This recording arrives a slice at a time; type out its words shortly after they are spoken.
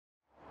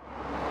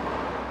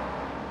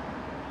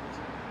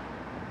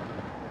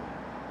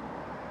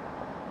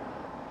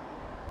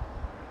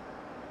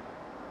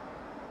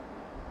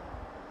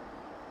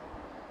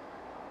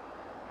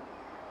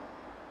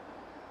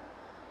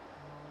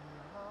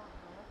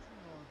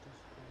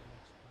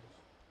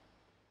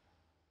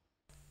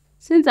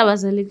Since I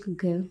was a little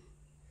girl,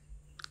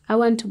 I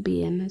want to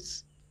be a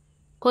nurse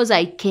because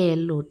I care a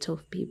lot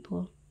of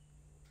people.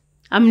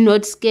 I'm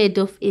not scared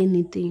of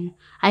anything.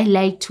 I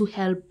like to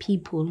help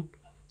people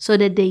so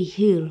that they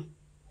heal.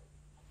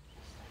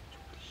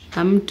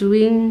 I'm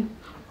doing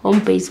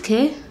home-based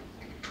care.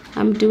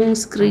 I'm doing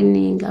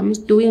screening. I'm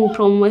doing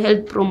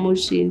health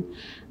promotion.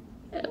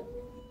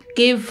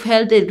 Give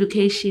health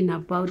education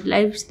about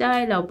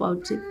lifestyle,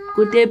 about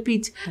good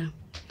habits.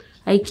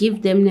 I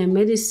give them their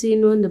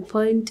medicine on the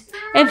point.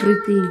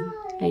 Everything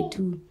I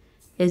do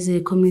as a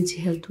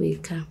community health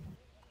worker.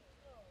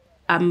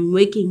 I'm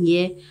working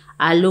here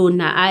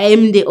alone. I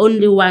am the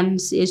only one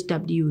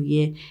CHW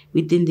here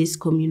within this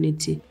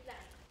community.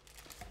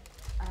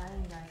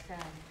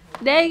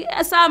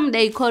 Some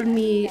call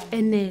me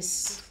a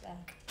nurse.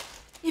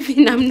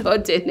 Even I'm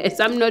not a nurse,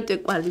 I'm not a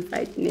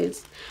qualified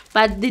nurse.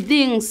 But the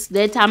things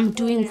that I'm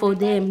doing for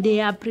them, they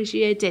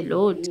appreciate a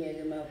lot.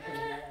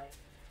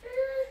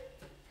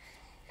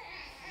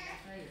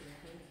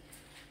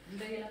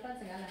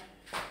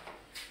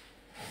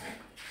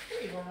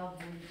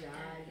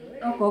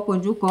 Ogogo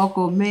nje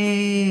ugogo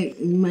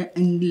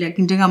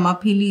like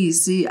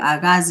njengamaphilisi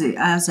akaze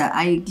aza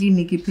aye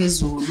ekliniki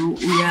phezulu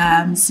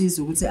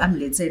uyamsiza ukuthi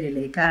amlethele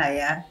la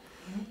ekhaya.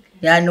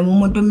 Ya noma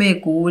umuntu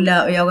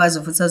megula uyakwazi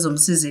futhi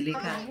azomsizela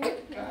ekhaya.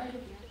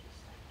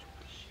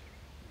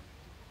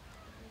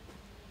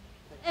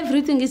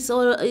 Everything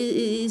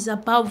is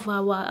above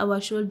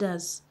our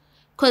shoulders.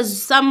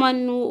 Because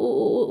someone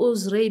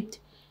who's raped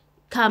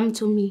come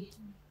to me,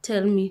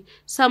 tell me.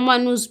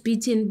 Someone who's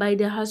beaten by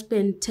the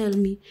husband, tell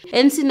me.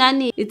 And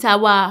Sinani, it's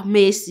our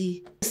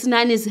mercy.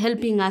 Sinani is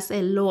helping us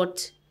a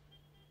lot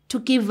to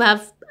give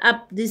up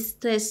this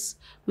stress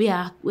we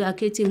are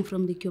getting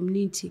from the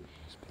community.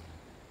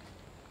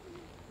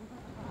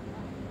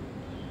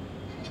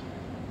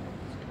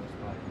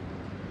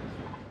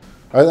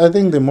 I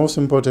think the most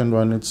important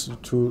one is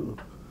to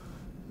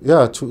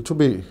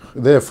be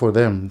there for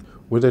them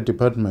with the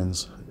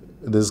departments.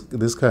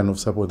 This kind of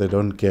support they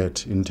don't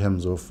get in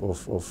terms of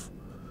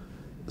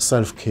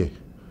self-care,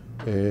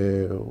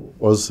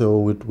 also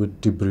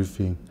with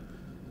debriefing.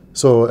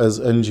 So as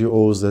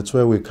NGOs, that's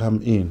where we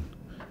come in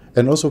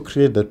and also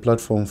create that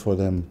platform for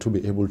them to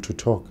be able to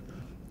talk,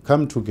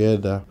 come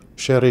together,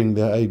 sharing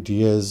their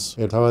ideas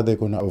and how are they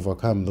going to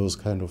overcome those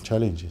kind of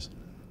challenges.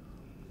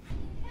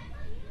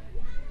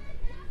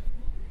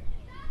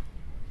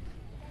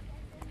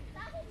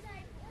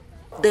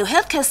 The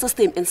healthcare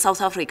system in South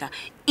Africa,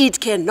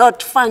 it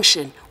cannot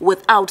function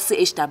without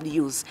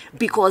CHWs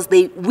because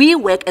we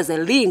work as a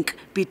link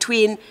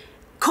between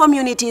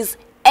communities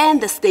and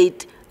the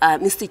state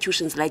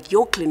institutions like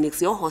your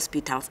clinics, your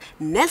hospitals.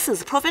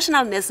 Nurses,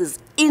 professional nurses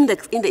in the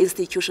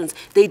institutions,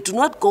 they do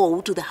not go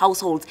to the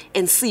households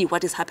and see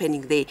what is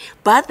happening there.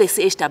 But the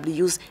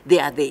CHWs, they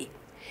are there.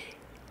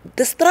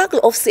 The struggle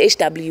of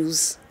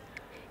CHWs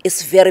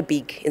is very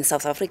big in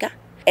South Africa.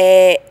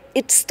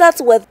 It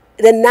starts with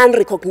the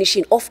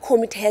non-recognition of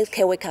community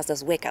healthcare workers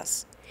as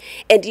workers.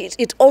 And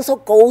it also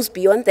goes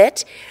beyond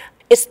that.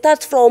 It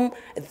starts from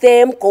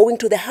them going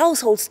to the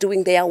households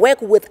doing their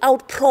work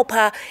without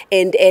proper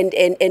and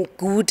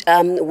good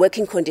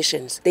working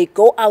conditions. They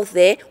go out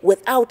there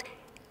without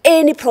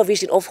any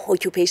provision of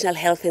occupational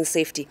health and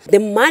safety. The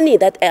money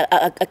that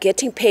are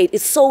getting paid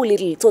is so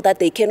little so that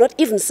they cannot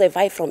even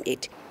survive from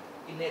it.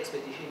 In the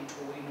expedition to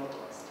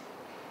Northwest.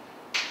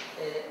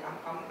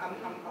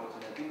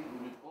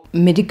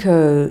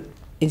 Medico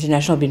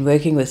International have been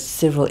working with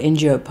several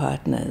NGO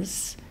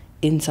partners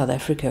in South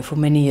Africa for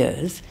many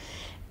years,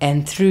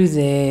 and through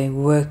their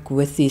work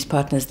with these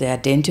partners they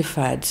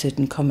identified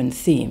certain common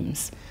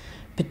themes,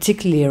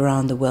 particularly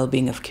around the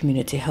well-being of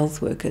community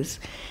health workers,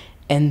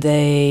 and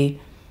they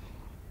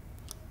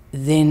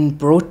then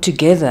brought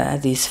together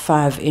these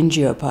 5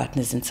 NGO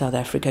partners in South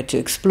Africa to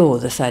explore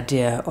this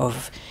idea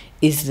of,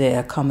 is there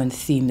a common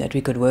theme that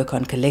we could work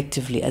on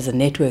collectively as a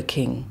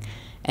networking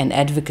and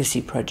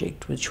advocacy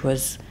project, which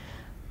was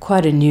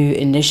quite a new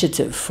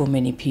initiative for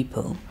many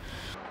people.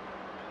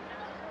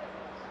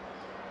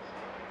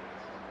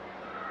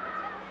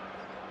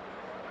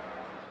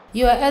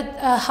 You are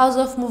at House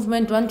of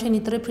Movement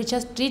 123 Preacher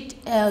Street.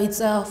 It's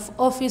an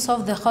office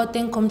of the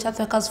Gauteng Community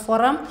Workers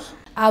Forum.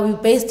 We're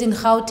based in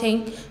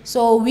Gauteng.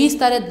 So we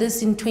started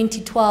this in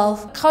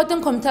 2012.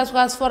 Gauteng Community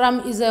Workers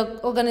Forum is an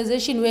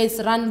organization where it's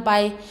run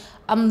by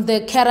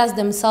the carers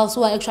themselves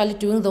who are actually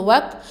doing the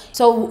work.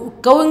 So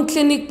going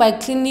clinic by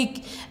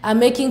clinic,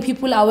 making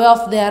people aware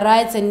of their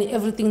rights and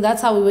everything,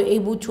 that's how we were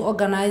able to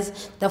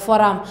organize the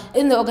forum.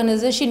 In the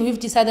organization, we've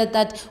decided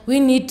that we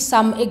need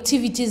some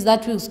activities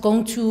that was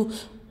going to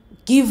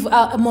give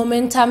a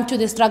momentum to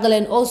the struggle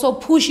and also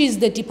pushes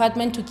the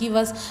department to give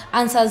us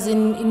answers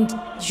in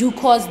due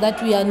course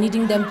that we are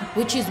needing them,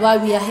 which is why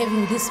we are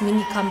having these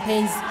mini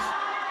campaigns.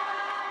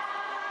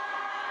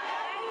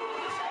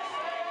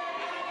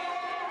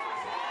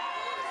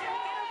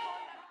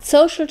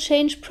 Social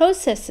change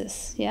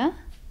processes, yeah?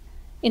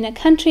 In a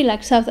country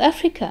like South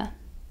Africa,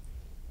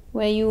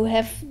 where you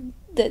have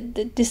the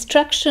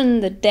destruction,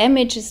 the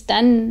damage is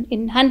done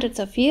in hundreds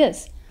of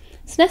years.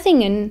 It's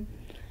nothing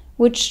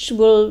which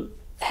will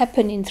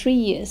happen in 3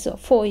 years or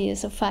 4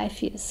 years or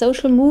 5 years.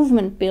 Social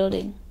movement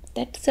building,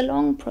 that's a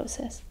long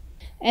process.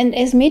 And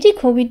as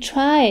Medico, we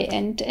try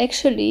and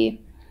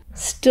actually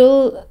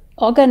still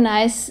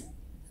organize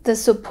the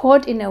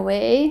support in a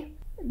way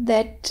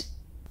that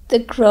the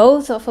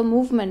growth of a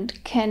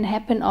movement can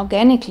happen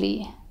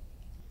organically.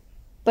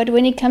 But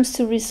when it comes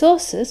to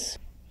resources,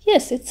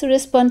 yes, it's a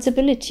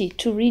responsibility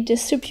to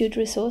redistribute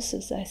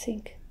resources, I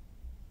think.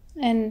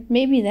 And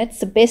maybe that's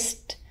the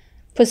best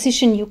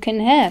position you can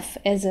have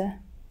as a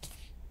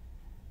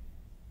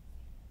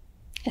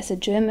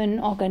German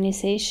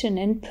organization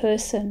and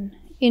person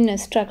in a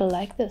struggle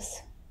like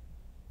this.